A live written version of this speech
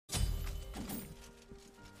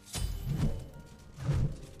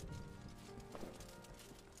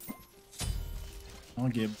I'll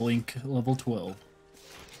get Blink level 12.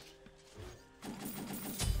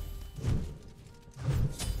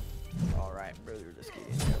 Alright, brother, let's get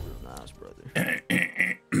in there real nice, brother.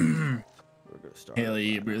 We're gonna start. Hell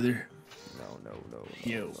yeah, brother. No.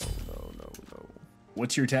 Yo. No.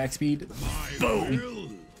 What's your attack speed?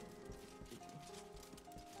 Boom!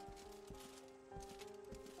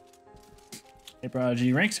 Hey,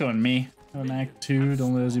 Prodigy, rank's going me. I'm Mac 2,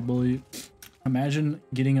 don't let Ozzy bully you. Imagine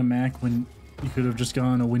getting a Mac when you could have just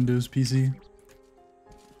gone a Windows PC.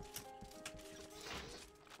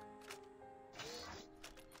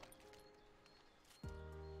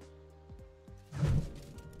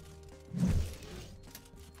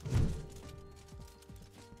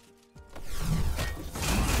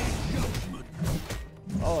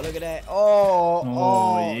 Oh, look at that.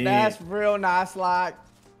 Oh, yeah. That's real nice, like.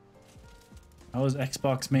 I was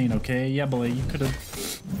Xbox main, okay? Yeah, boy, you could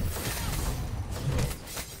have.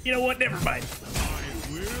 You know what? Never mind.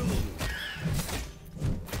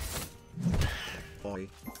 Boy.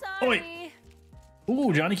 Oi.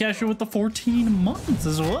 Ooh, Johnny Casher with the 14 months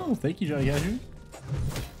as well. Thank you, Johnny Casher.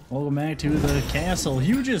 Welcome back to the castle.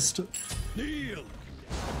 Hugest.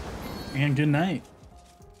 And good night.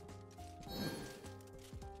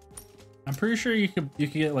 I'm pretty sure you could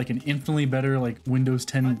get like an infinitely better like Windows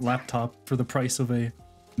 10 laptop for the price of a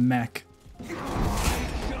Mac.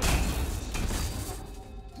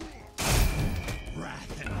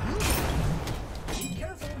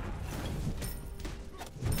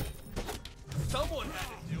 Someone had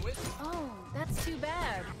to do it. Oh, that's too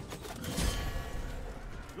bad.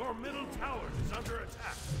 Your middle tower is under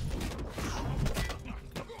attack.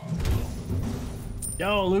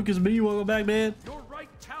 Yo, Lucas B, welcome back, man. Your right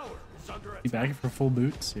tower is under attack. You back for full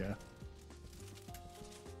boots? Yeah.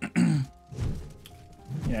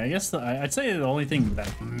 Yeah, I guess I'd say the only thing that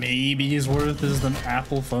maybe is worth is the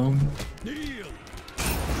Apple phone.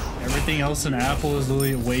 Everything else in Apple is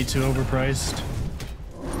literally way too overpriced.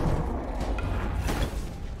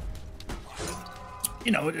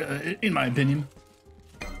 You know, in my opinion.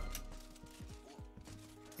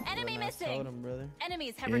 Enemy missing. Told him, brother.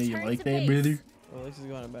 Enemies have Yeah, returned you like to that, base. brother? Well, Alex is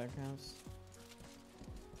going to back house.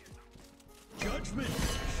 Judgment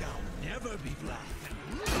shall never be black.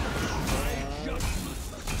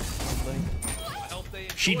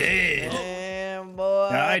 She did. Damn, boy.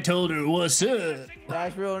 I told her what's up.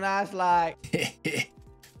 That's real nice, like. Yes.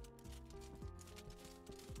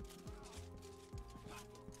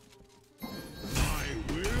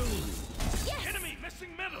 Enemy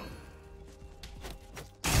missing middle.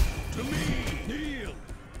 To me, kneel.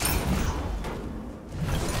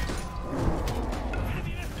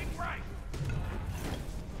 Enemy missing right.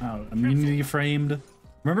 Oh, immunity framed.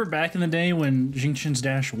 Remember back in the day when Jinxian's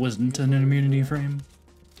dash wasn't an immunity frame?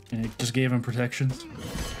 And it just gave him protections?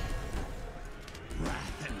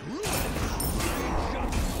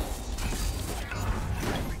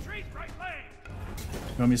 Retreat right lane.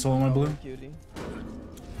 You want me to solo my blue? Cutie.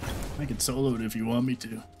 I can solo it if you want me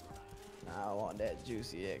to. Nah, I want that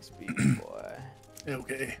juicy XP, boy.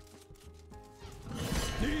 Okay.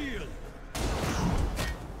 Kneel.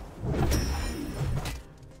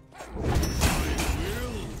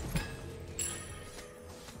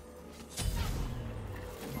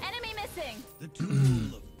 Enemy missing. The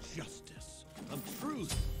tool of justice, of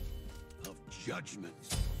truth, of judgment.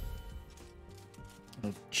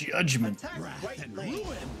 Of judgment. Attack Wrath right and lane.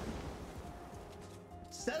 ruin.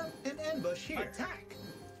 Set up an ambush here. Attack.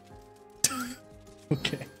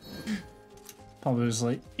 Okay. Probably was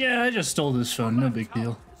like, yeah, I just stole this phone, no big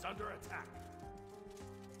deal. Is under attack.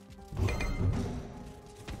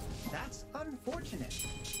 That's unfortunate.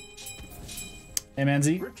 Hey,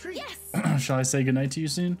 Manzi, Retreat. Yes. shall I say goodnight to you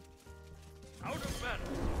soon? Out of battle.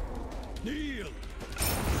 Kneel.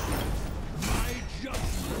 My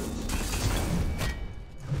judgment.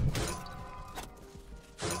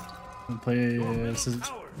 I'll play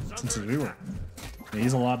since we were. Yeah,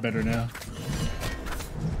 he's a lot better now.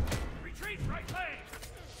 Retreat right lane.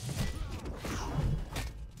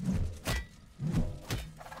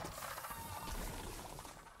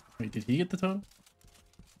 Wait, did he get the totem?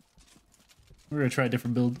 We're gonna try a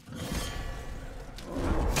different build.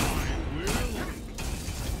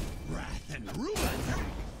 Wrath and ruin.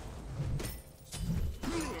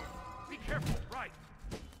 Be careful, right.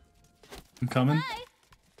 I'm coming. Bye.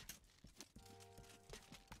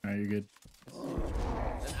 Alright, you're good.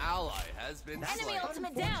 An ally has been Enemy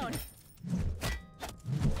ultimate down.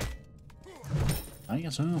 I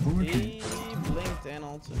guess so. Who He blinked and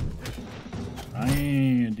ulted.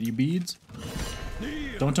 Ryan, did you beads?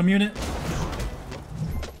 Don't immune it.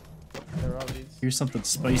 They're all these. Here's something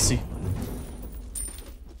spicy.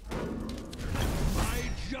 My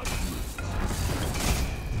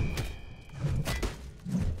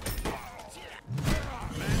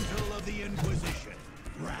the Inquisition.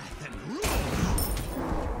 Wrath and ruin.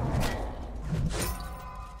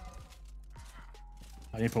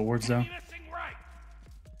 I need to put words down. Missing right.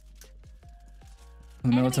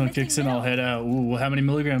 When the Enemy melatonin missing kicks in, I'll middle. head out. Ooh, how many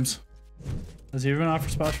milligrams? Does he even offer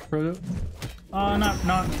spots for pro?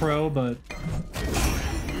 Not pro, but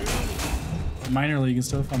minor league and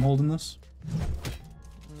stuff. I'm holding this.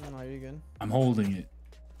 No, you're good. I'm holding it.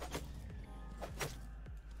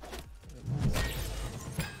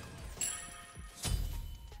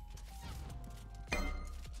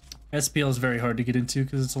 SPL is very hard to get into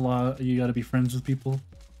because it's a lot. You got to be friends with people.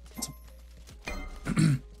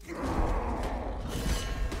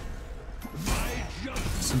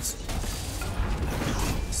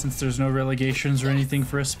 Since there's no relegations or anything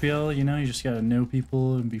for SPL, you know, you just gotta know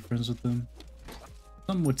people and be friends with them.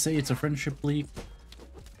 Some would say it's a friendship league.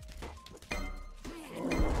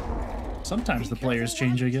 Sometimes the players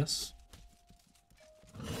change, I guess.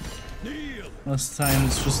 Most of the time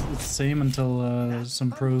it's just the same until some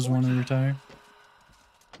pros want to retire.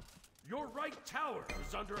 Your right tower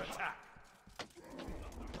is under attack.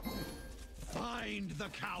 Find the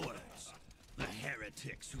cowards, the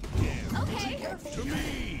heretics who dare Okay. to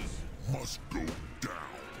me. Must go down.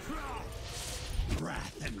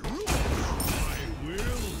 Wrath and ruin. I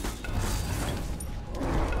will.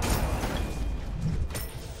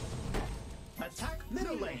 Attack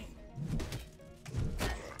middle lane.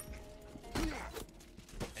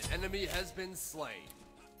 An enemy has been slain.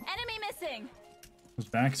 Enemy missing. Those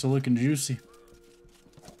backs are looking juicy.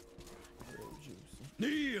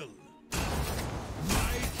 Kneel.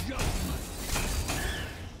 My judgment.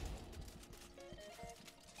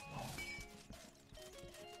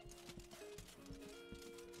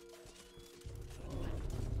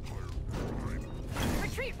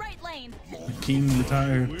 Retreat right lane. King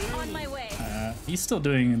retired. On my way. He's still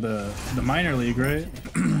doing the minor league, right?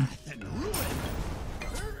 Wrath and ruin.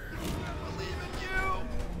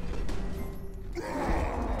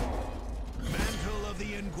 Mantle of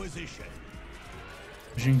the Inquisition.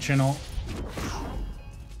 Jing Channel.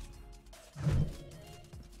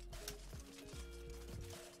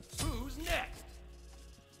 Who's next?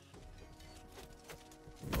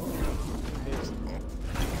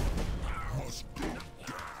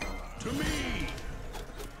 To me.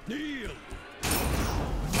 Kneel.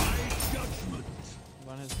 My judgment.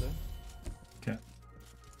 One is there. Okay.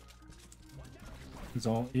 It's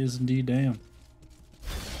all is indeed damn.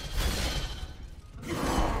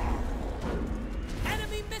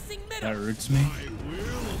 Enemy missing middle. That roots me. I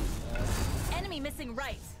will. Enemy missing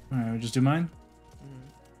right. Alright, we'll just do mine.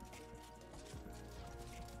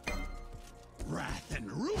 Wrath and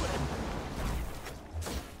ruin.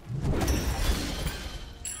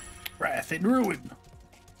 Wrath and ruin.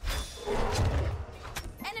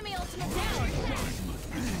 Enemy ultimate down.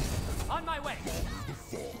 On my way.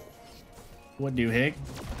 What do heck?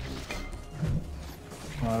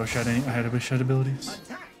 Oh, I wish I had a shed abilities.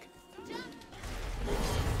 Attack.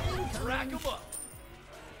 Rack 'em up.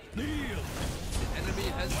 Kneel. An enemy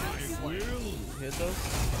has been slain. Will. Hit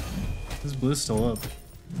those. This blue's still up.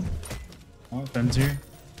 Oh, Ben's here.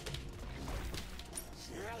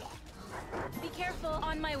 Be careful.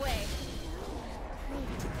 On my way.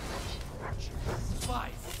 By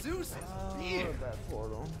Zeus is here. That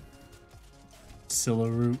portal. Scylla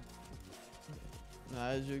root.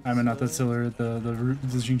 Nah, you I mean, not the Scylla, the root,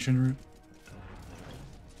 the Jingshin root.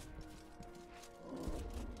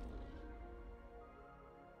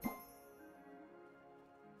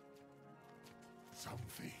 Some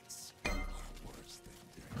fates are worse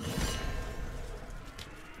than death.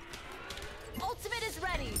 Ultimate is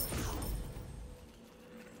ready.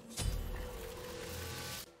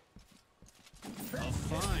 A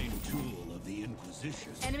fine tool of the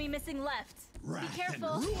Inquisition. Enemy missing left. Wrath Be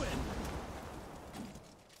careful. and ruin.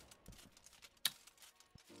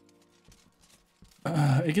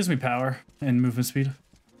 It gives me power and movement speed.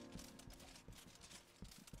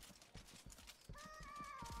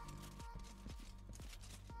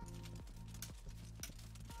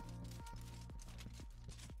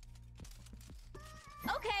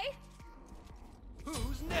 Okay.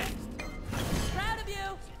 Who's next? Proud of you.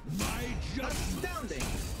 My judgment. Astounding.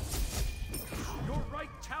 Your right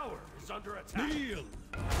tower is under attack. Kneel.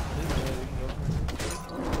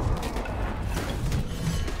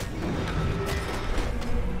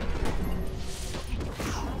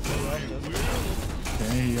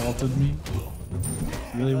 Okay, he ulted me.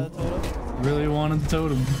 Really wanted the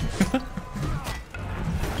totem.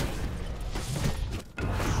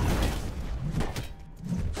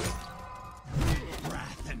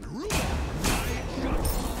 Wrath and ruin. My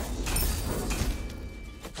judgment.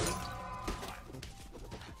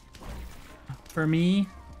 for me.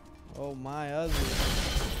 Oh my other.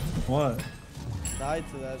 What? Died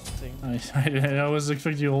to that thing. I was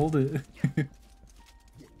expecting you to hold it.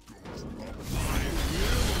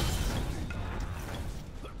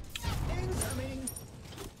 Incoming.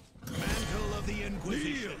 Mantle of the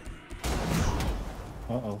Inquisition.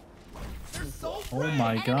 Uh-oh. So Oh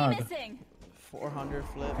my Enemy god. missing. 400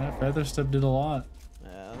 flip. That feather step did a lot.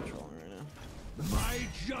 Yeah, I'm trolling right now. My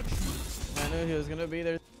judgment. I knew he was gonna be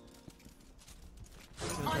there.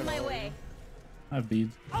 On my way. I have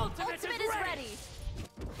beads. Ultimate is ready.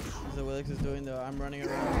 The Willix is doing the I'm running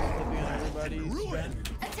around, flipping on everybody.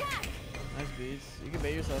 Attack. Nice beats. You can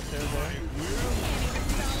bait yourself there,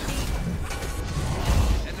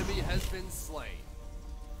 bro. enemy has been slain.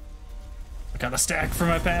 I got a stack for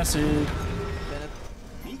my passive. Bennett.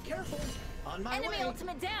 Be careful. On my Enemy way.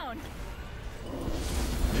 ultimate down.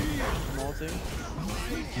 Molting.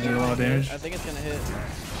 I did a lot of damage. I think it's gonna hit. It's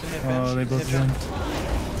gonna hit Oh, they bench. both Hit bench. jumped.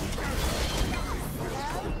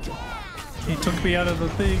 He took me out of the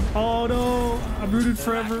thing. Oh no! I'm rooted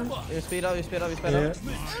forever. You speed up, you speed up, you speed Yeah.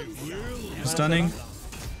 up. Stunning.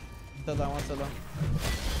 Still down, one still down.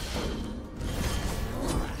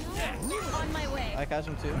 On my way. I catch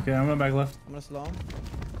him too. Okay, I'm going back left. I'm gonna slow him.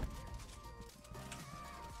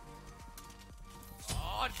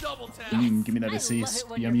 Oh, double tap. Give me that I love assist. it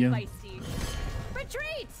when Yum you're yum. feisty.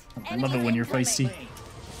 Retreat. I love it when you're feisty.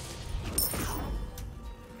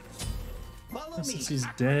 Follow me. Since he's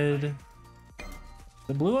dead.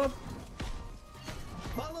 It blew up?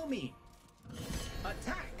 Follow me.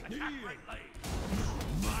 Attack.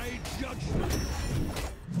 My judgment.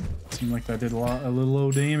 Seemed like that did a little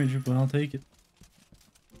low damage, but I'll take it.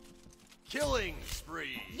 Killing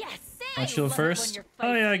spree. Yes. I I shield love it when first. you're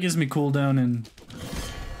Oh yeah, it gives me cooldown and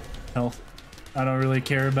health. I don't really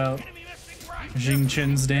care about Jing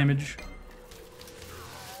Chen's damage.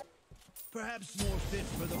 Perhaps more fit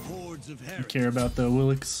for the hordes of I heretics. care about the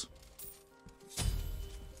Willix.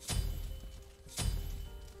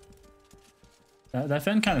 That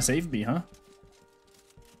Fen kind of saved me, huh?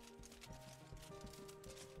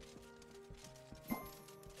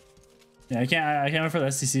 Yeah, I can't wait for the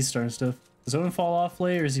STC star and stuff. Does Odin fall off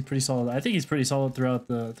late, or is he pretty solid? I think he's pretty solid throughout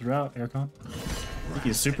aircon. I think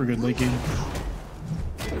he's super good late game.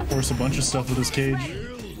 Force a bunch of stuff with his cage.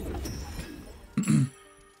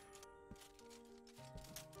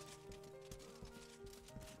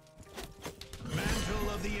 Mantle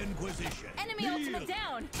of the Inquisition. Enemy ultimate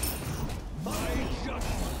down. My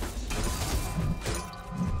judgment.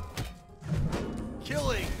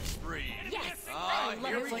 Killing spree. Yes. Ah, I love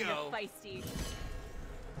here it we when go. you're feisty.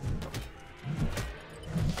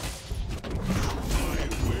 I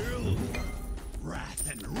will. Wrath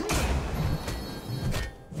and ruin.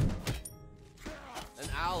 An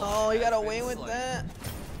ally. Oh, you got has away been with slain. that.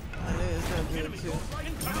 I knew it was gonna do it too. My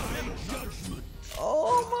judgment.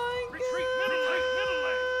 Oh my god!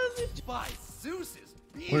 By Zeus's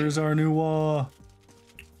beard. Where's our new wall?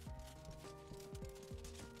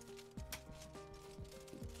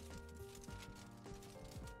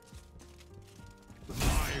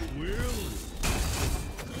 I will.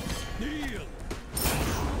 Kneel.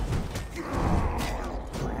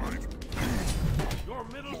 Your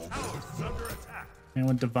middle tower is under attack. And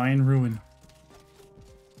with divine ruin.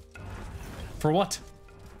 For what?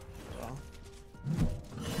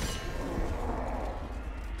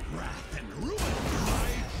 Wrath and ruin. My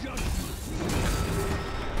judgment.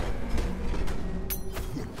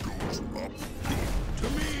 What goes up to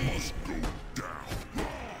me must go down.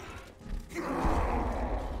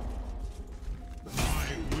 I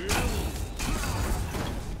will.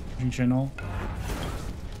 Jing Chen ult.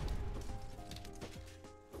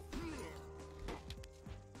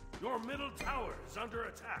 Your middle tower is under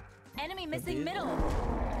attack. Enemy missing middle.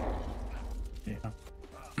 Yeah.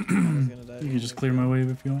 He's gonna die. You can just clear my wave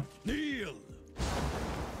if you want. Kneel.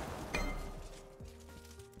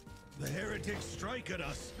 The heretics strike at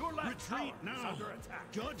us. Retreat now.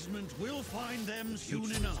 Judgment will find them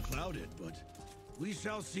soon enough. Clouded, but we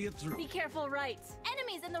shall see it through. Be careful, right.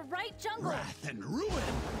 Enemies in the right jungle. Wrath and ruin.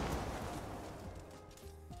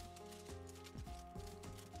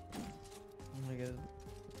 Oh my god.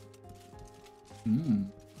 Hmm.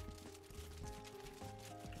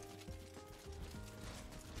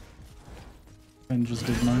 And just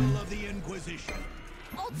did mine. Mantle of the Inquisition.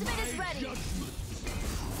 Ultimate is ready. Judgment.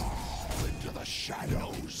 Fall into the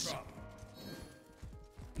shadows.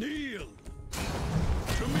 Kneel.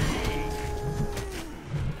 To me.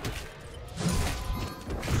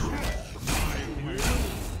 I will.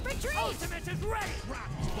 Retreat. Ultimate is ready.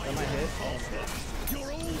 That might hit.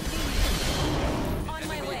 Your old On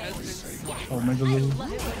my way. Yes. Oh my I god.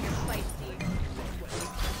 love it when you're feisty.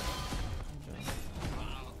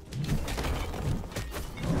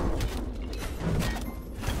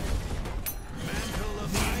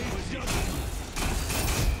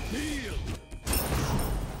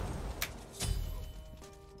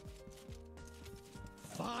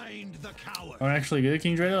 Find the coward. Oh, actually good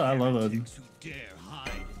King Dredo? I love Odin. Heretics who dare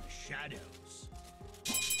hide in the shadows.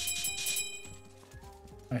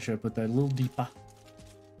 I should have put that a little deeper.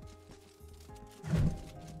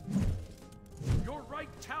 Your right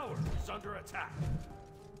tower is under attack.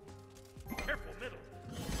 Careful, middle.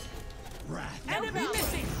 Wrath. Enemy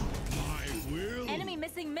missing. My will. Enemy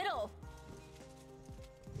missing middle.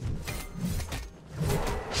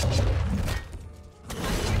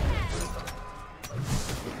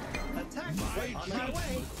 Attack. My On my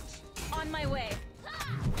way. On my way.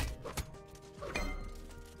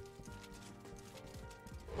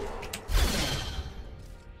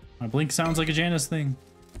 My blink sounds like a Janus thing.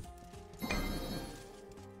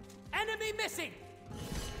 Enemy missing.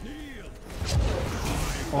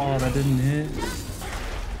 Oh, that didn't hit.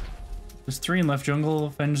 There's 3 in left jungle.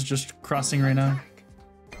 Fenn's just crossing right now.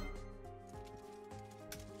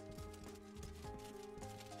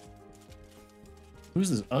 Who's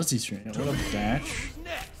this Uzi string? What a dash. Who's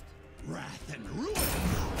next? Wrath and ruin.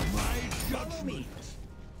 My Follow me. judgment.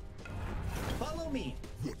 Follow me.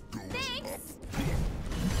 Thanks.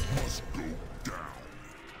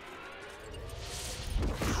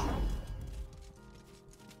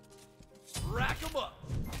 Rack 'em up.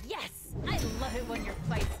 Yes. I love it when you're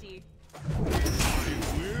feisty.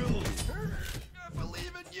 Will. I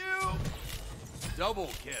believe in you. Double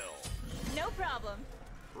kill. No problem.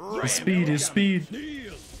 His speed, his speed.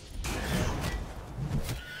 Kneel.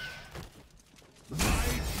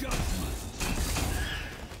 My judgment.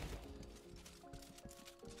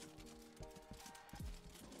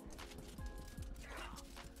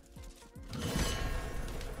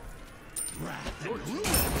 Wrath and ruin.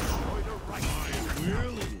 My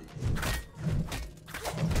will.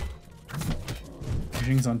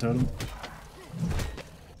 Jing's on totem.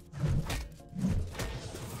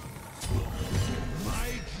 My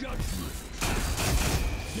judgment.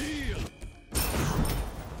 Kneel.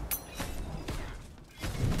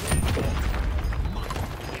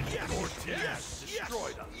 Yes.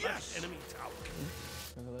 Destroyed a left enemy tower.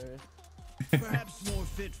 Hilarious. Perhaps more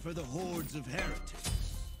fit for the hordes of heretics.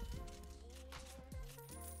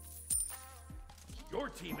 Your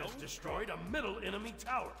team has destroyed a middle enemy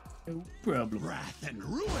tower. No problem. Wrath and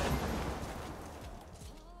ruin.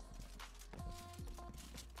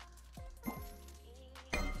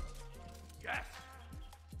 Yes.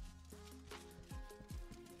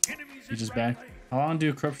 Enemies He in just right back. lane. How long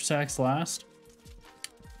do corruption stacks last?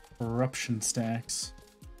 Corruption stacks.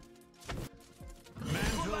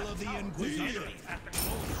 Mantle of the Inquisition. Enemy at the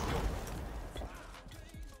close.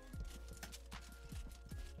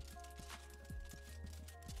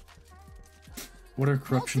 What are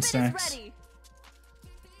corruption Ultimate stacks? is ready.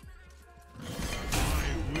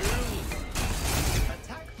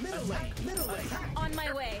 Attack middle lane. Middle lane. Attack. On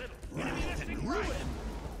my way. Wrath and ruin.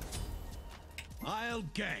 I'll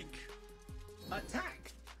gank.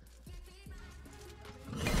 Attack.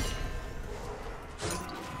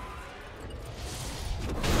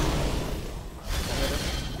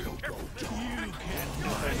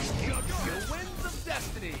 The winds of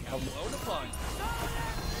destiny have blown upon you.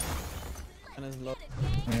 And his low.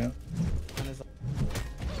 Yeah. And his.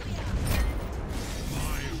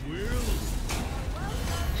 My will.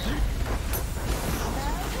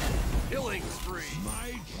 Killing spree.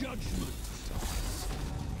 My judgment.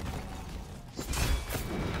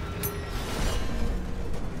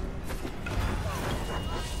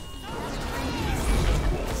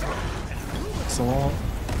 So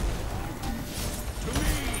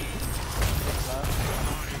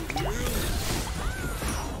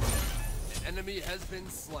An enemy has been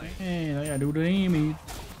slain. hey, I gotta do the damage.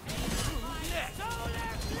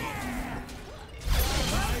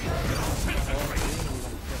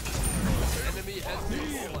 Enemy has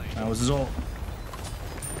been slain. That was his ult.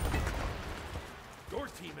 Your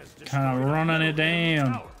team has destroyed Kind of a running middle it enemy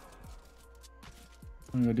down. tower.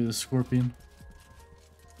 I'm gonna go do the scorpion.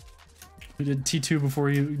 We did T2 before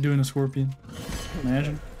you doing a scorpion.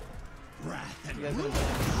 Imagine. Wrath and You guys ruin.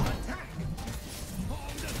 gonna Attack.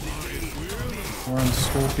 We're on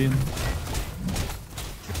scorpion.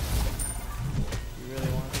 You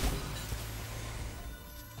really want to?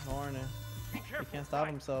 Horner. He can't stop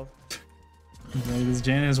himself. Like, this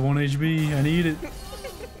Janet has 1 HB. I need it.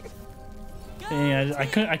 Hey,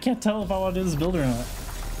 I can't tell if I want to do this build or not.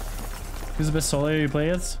 Who's the best solo you play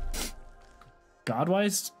as?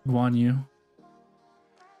 Godwise? Guan Yu.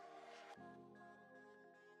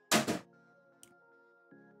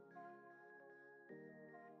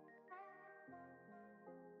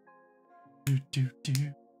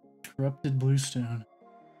 Corrupted Bluestone.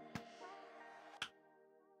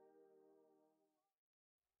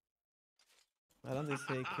 Why don't they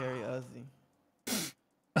say carry Ozzy?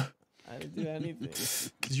 I didn't do anything.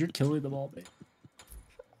 Because you're killing them all, man.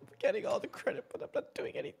 I'm getting all the credit, but I'm not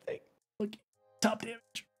doing anything. Look, top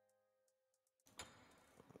damage.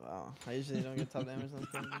 Wow, I usually don't get top damage on this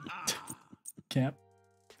game. Camp.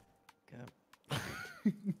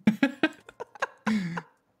 Okay.